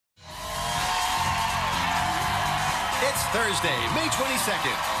It's Thursday, May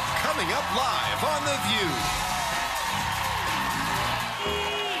 22nd. Coming up live on The View.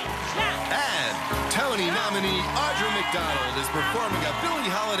 And Tony nominee Audra McDonald is performing a Billie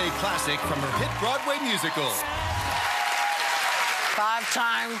Holiday classic from her hit Broadway musical.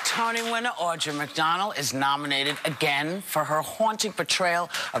 Five-time Tony winner Audra McDonald is nominated again for her haunting portrayal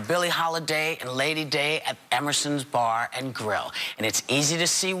of Billie Holiday in Lady Day at Emerson's Bar and Grill. And it's easy to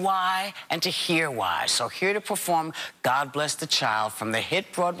see why and to hear why. So here to perform God Bless the Child from the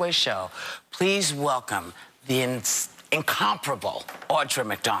hit Broadway show, please welcome the incomparable Audra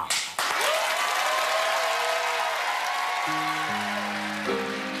McDonald.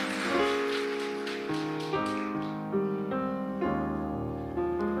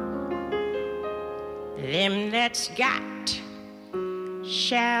 Them that's got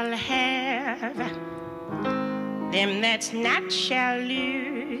shall have, them that's not shall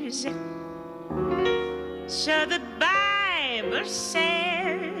lose. So the Bible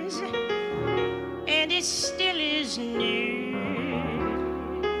says, and it still is news.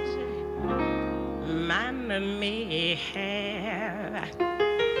 Mama may have,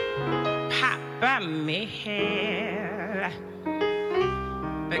 Papa may have,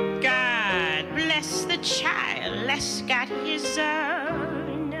 but God bless the child that's got his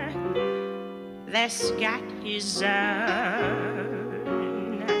own, that's got his own.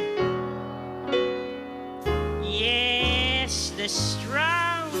 Yes, the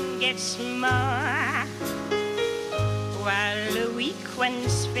strong gets more while the weak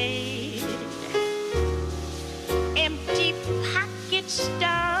ones fade. Empty pockets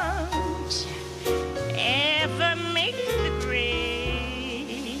don't ever make the grade.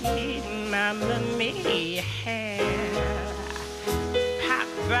 Mama may have,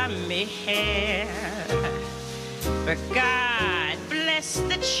 Papa may have, but God bless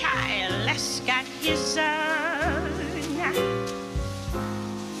the child that's got his own,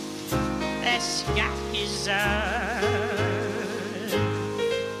 that's got his own.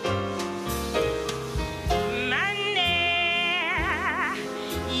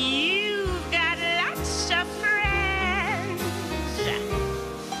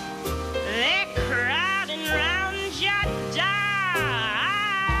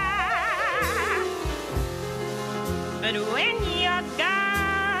 But when you're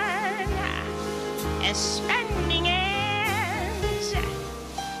gone and spending ends,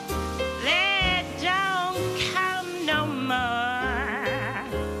 they don't come no more.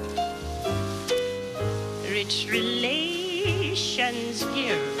 Rich relations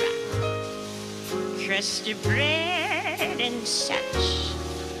give crusty bread and such.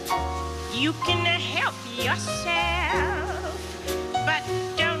 You can help yourself, but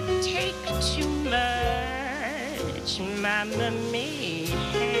don't take too much. Mama may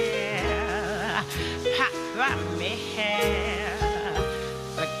have, Papa may have,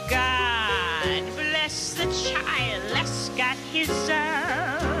 but God bless the child that's got his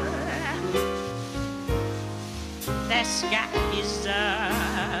own, that's got his own.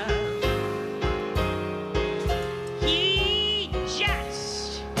 He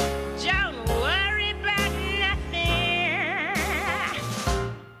just don't worry about nothing,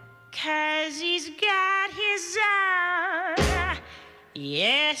 'cause he's got his own.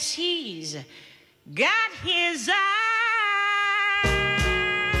 Yes, he's got his own.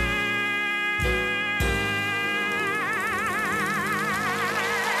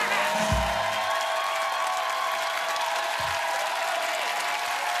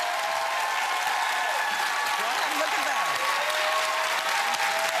 Look at that.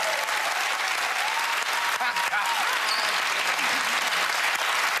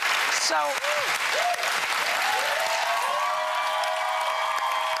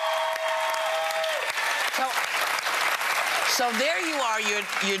 So there you are,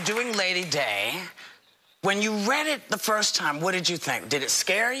 you're doing Lady Day. When you read it the first time, what did you think? Did it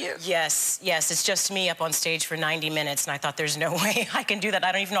scare you? Yes, it's just me up on stage for 90 minutes, and I thought there's no way I can do that.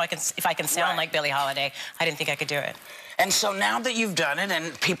 I don't even know if I can sound like Billie Holiday. I didn't think I could do it. And so now that you've done it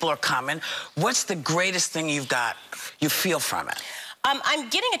and people are coming, what's the greatest thing you feel from it? I'm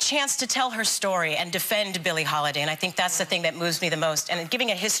getting a chance to tell her story and defend Billie Holiday, and I think that's the thing that moves me the most. And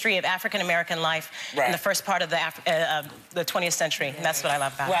giving a history of African-American life in the first part of the 20th century, and that's what I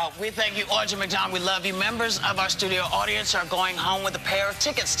love about it. Well, we thank you, Audra McDonald. We love you. Members of our studio audience are going home with a pair of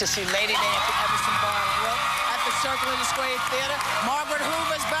tickets to see Lady Day at the Emerson Bar and Grill at the Circle in the Square Theater. Margaret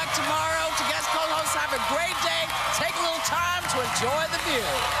Hoover's back tomorrow to guest co-host. Have a great day. Take a little time to enjoy the view.